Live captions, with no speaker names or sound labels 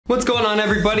What's going on,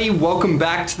 everybody? Welcome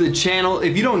back to the channel.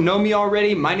 If you don't know me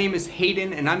already, my name is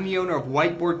Hayden and I'm the owner of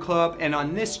Whiteboard Club, and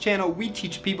on this channel we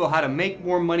teach people how to make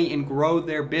more money and grow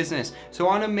their business. So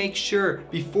I want to make sure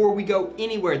before we go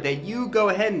anywhere that you go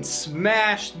ahead and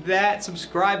smash that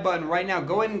subscribe button right now.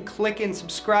 Go ahead and click and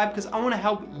subscribe because I want to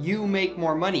help you make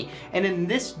more money. And in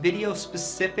this video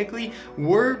specifically,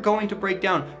 we're going to break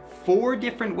down 4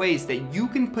 different ways that you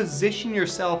can position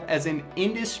yourself as an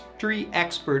industry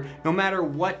expert no matter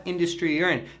what industry you're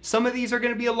in. Some of these are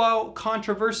going to be a little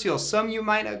controversial, some you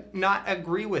might not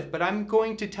agree with, but I'm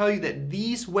going to tell you that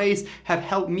these ways have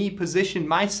helped me position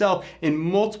myself in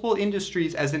multiple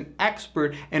industries as an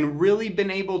expert and really been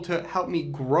able to help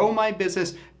me grow my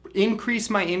business, increase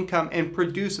my income, and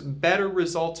produce better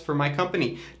results for my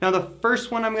company. Now, the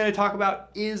first one I'm going to talk about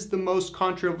is the most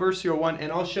controversial one,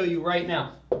 and I'll show you right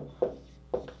now.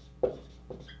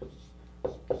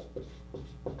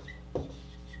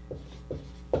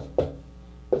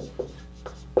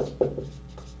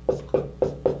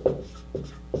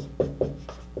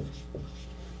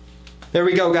 There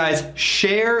we go, guys.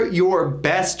 Share your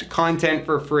best content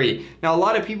for free. Now, a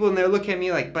lot of people in there look at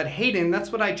me like, but Hayden,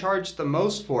 that's what I charge the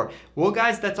most for. Well,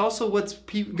 guys, that's also what's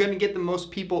gonna get the most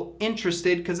people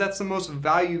interested, because that's the most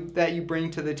value that you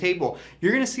bring to the table.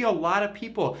 You're gonna see a lot of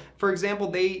people, for example,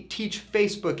 they teach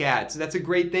Facebook ads. That's a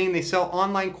great thing. They sell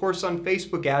online course on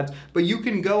Facebook ads, but you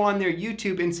can go on their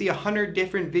YouTube and see 100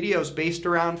 different videos based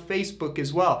around Facebook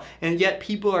as well. And yet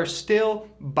people are still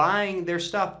buying their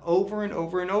stuff over and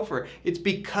over and over. It's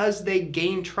because they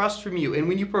gain trust from you. And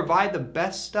when you provide the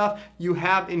best stuff you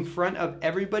have in front of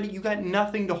everybody, you got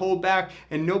nothing to hold back,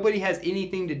 and nobody has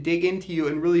anything to dig into you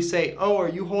and really say, oh, are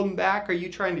you holding back? Are you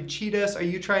trying to cheat us? Are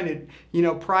you trying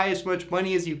to, pry as much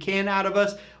money as you can out of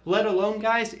us? Let alone,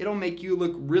 guys, it'll make you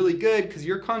look really good because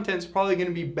your content's probably going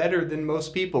to be better than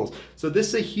most people's. So this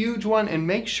is a huge one, and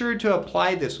make sure to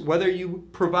apply this, whether you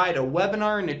provide a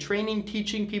webinar and a training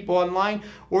teaching people online,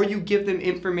 or you give them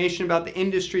information about the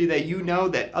industry that you know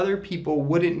that other people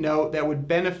wouldn't know that would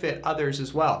benefit others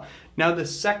as well. Now, the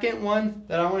second one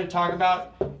that I want to talk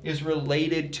about is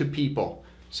related to people.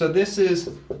 So this is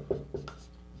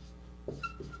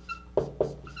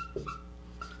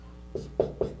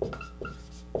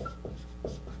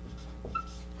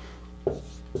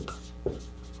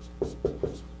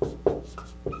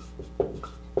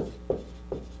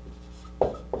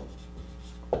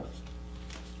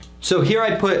so here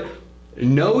I put,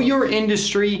 know your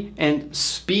industry and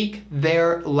speak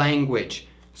their language.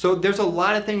 So there's a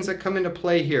lot of things that come into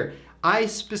play here. I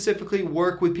specifically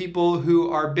work with people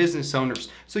who are business owners.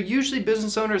 So usually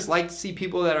business owners like to see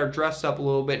people that are dressed up a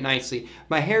little bit nicely.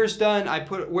 My hair's done, I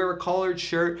wear a collared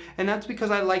shirt, and that's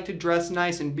because I like to dress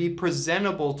nice and be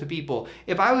presentable to people.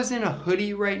 If I was in a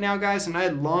hoodie right now, guys, and I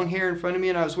had long hair in front of me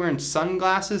and I was wearing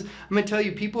sunglasses, I'm gonna tell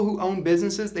you, people who own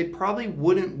businesses, they probably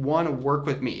wouldn't want to work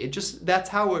with me. That's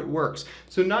how it works.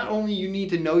 So not only you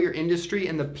need to know your industry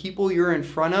and the people you're in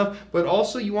front of, but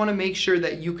also you want to make sure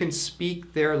that you can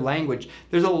speak their language.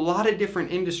 There's a lot of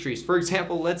different industries. For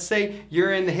example, let's say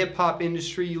you're in the hip hop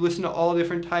industry, you listen to all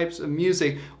different types of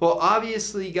music. Well,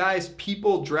 obviously, guys,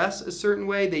 people dress a certain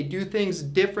way. They do things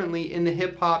differently in the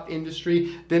hip hop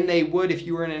industry than they would if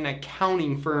you were in an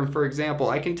accounting firm, for example.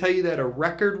 I can tell you that a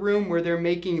record room where they're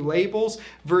making labels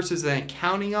versus an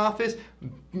accounting office,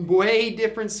 way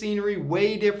different scenery,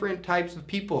 way different types of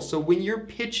people. So when you're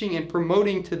pitching and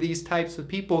promoting to these types of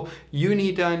people, you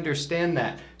need to understand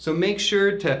that. So make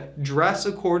sure to dress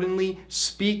accordingly,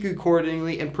 speak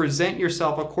accordingly, and present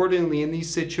yourself accordingly in these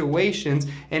situations.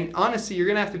 And honestly, you're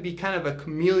gonna have to be kind of a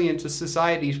chameleon to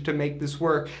society to make this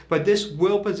work, but this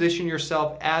will position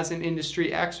yourself as an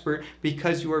industry expert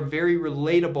because you are very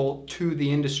relatable to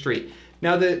the industry.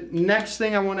 Now, the next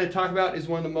thing I want to talk about is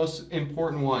one of the most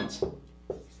important ones.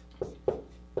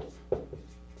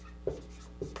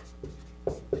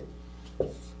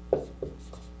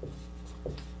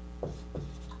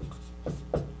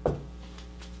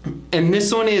 And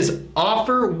this one is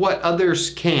offer what others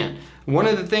can't. One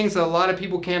of the things that a lot of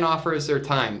people can't offer is their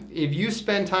time. If you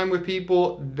spend time with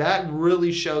people, that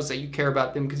really shows that you care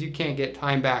about them because you can't get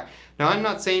time back. Now, I'm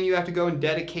not saying you have to go and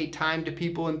dedicate time to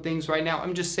people and things right now.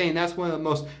 I'm just saying that's one of the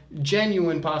most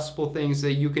genuine possible things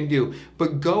that you can do.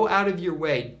 But go out of your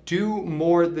way. Do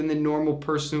more than the normal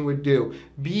person would do.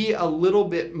 Be a little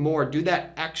bit more. Do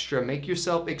that extra. Make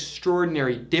yourself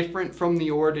extraordinary, different from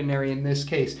the ordinary in this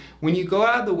case. When you go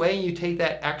out of the way and you take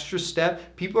that extra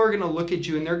step, people are going to look at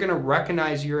you and they're going to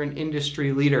recognize you're an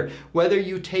industry leader. Whether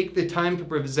you take the time to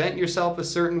present yourself a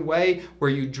certain way, where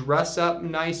you dress up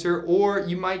nicer, or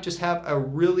you might just have a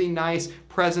really nice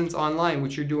presence online,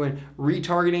 which you're doing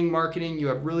retargeting marketing, you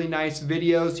have really nice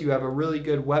videos, you have a really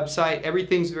good website,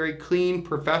 everything's very clean,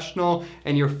 professional,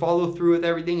 and you follow through with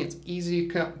everything. It's easy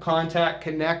to contact,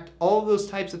 connect, all of those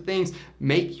types of things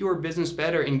make your business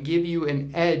better and give you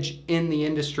an edge in the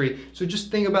industry. So just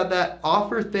think about that.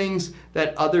 Offer things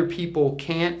that other people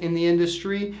can't in the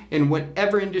industry, in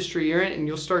whatever industry you're in, and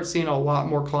you'll start seeing a lot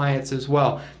more clients as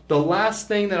well. The last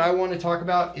thing that I want to talk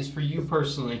about is for you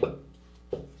personally.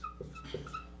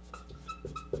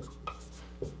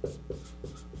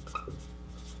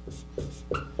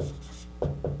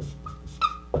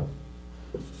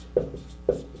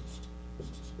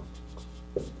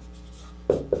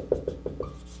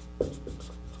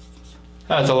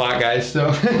 That's a lot, guys.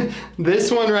 So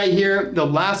this one right here, the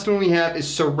last one we have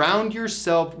is surround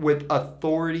yourself with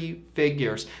authority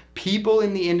figures, people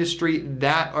in the industry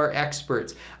that are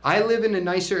experts. I live in a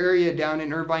nicer area down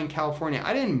in Irvine, California.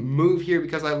 I didn't move here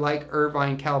because I like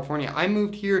Irvine, California. I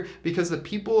moved here because the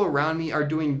people around me are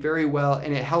doing very well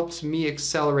and it helps me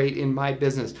accelerate in my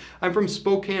business. I'm from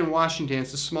Spokane, Washington.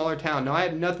 It's a smaller town. Now, I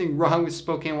have nothing wrong with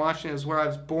Spokane, Washington. It's where I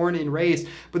was born and raised,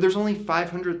 but there's only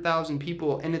 500,000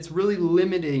 people and it's really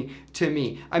limiting to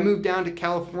me. I moved down to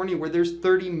California where there's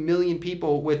 30 million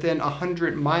people within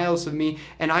 100 miles of me,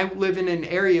 and I live in an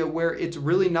area where it's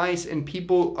really nice and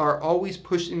people are always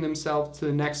pushing themselves to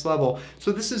the next level.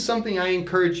 So this is something I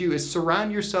encourage you, is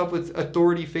surround yourself with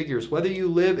authority figures. Whether you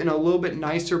live in a little bit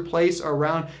nicer place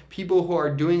around people who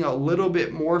are doing a little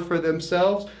bit more for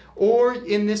themselves, or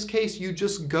in this case, you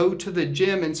just go to the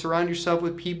gym and surround yourself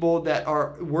with people that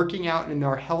are working out and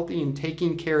are healthy and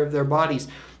taking care of their bodies.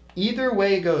 Either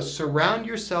way it goes, surround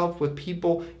yourself with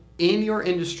people in your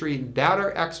industry that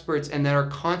are experts and that are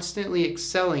constantly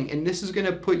excelling, and this is going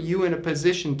to put you in a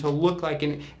position to look like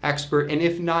an expert, and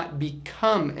if not,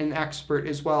 become an expert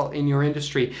as well in your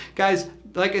industry. Guys,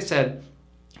 like I said,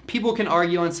 people can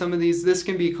argue on some of these. This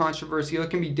can be controversial. It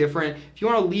can be different. If you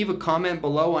want to leave a comment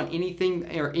below on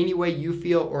anything or any way you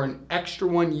feel, or an extra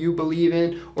one you believe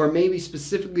in, or maybe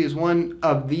specifically is one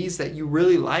of these that you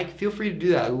really like, feel free to do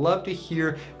that. I'd love to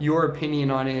hear your opinion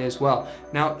on it as well.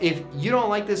 Now, if you don't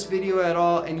like this video at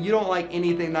all and you don't like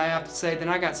anything that I have to say, then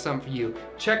I got something for you.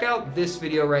 Check out this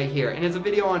video right here. And it's a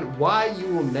video on why you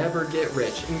will never get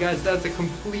rich. And guys, that's a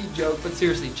complete joke, but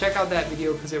seriously, check out that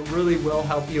video because it really will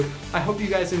help you. I hope you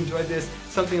guys enjoyed this,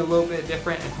 something a little bit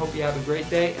different, and hope you have a great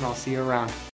day, and I'll see you around.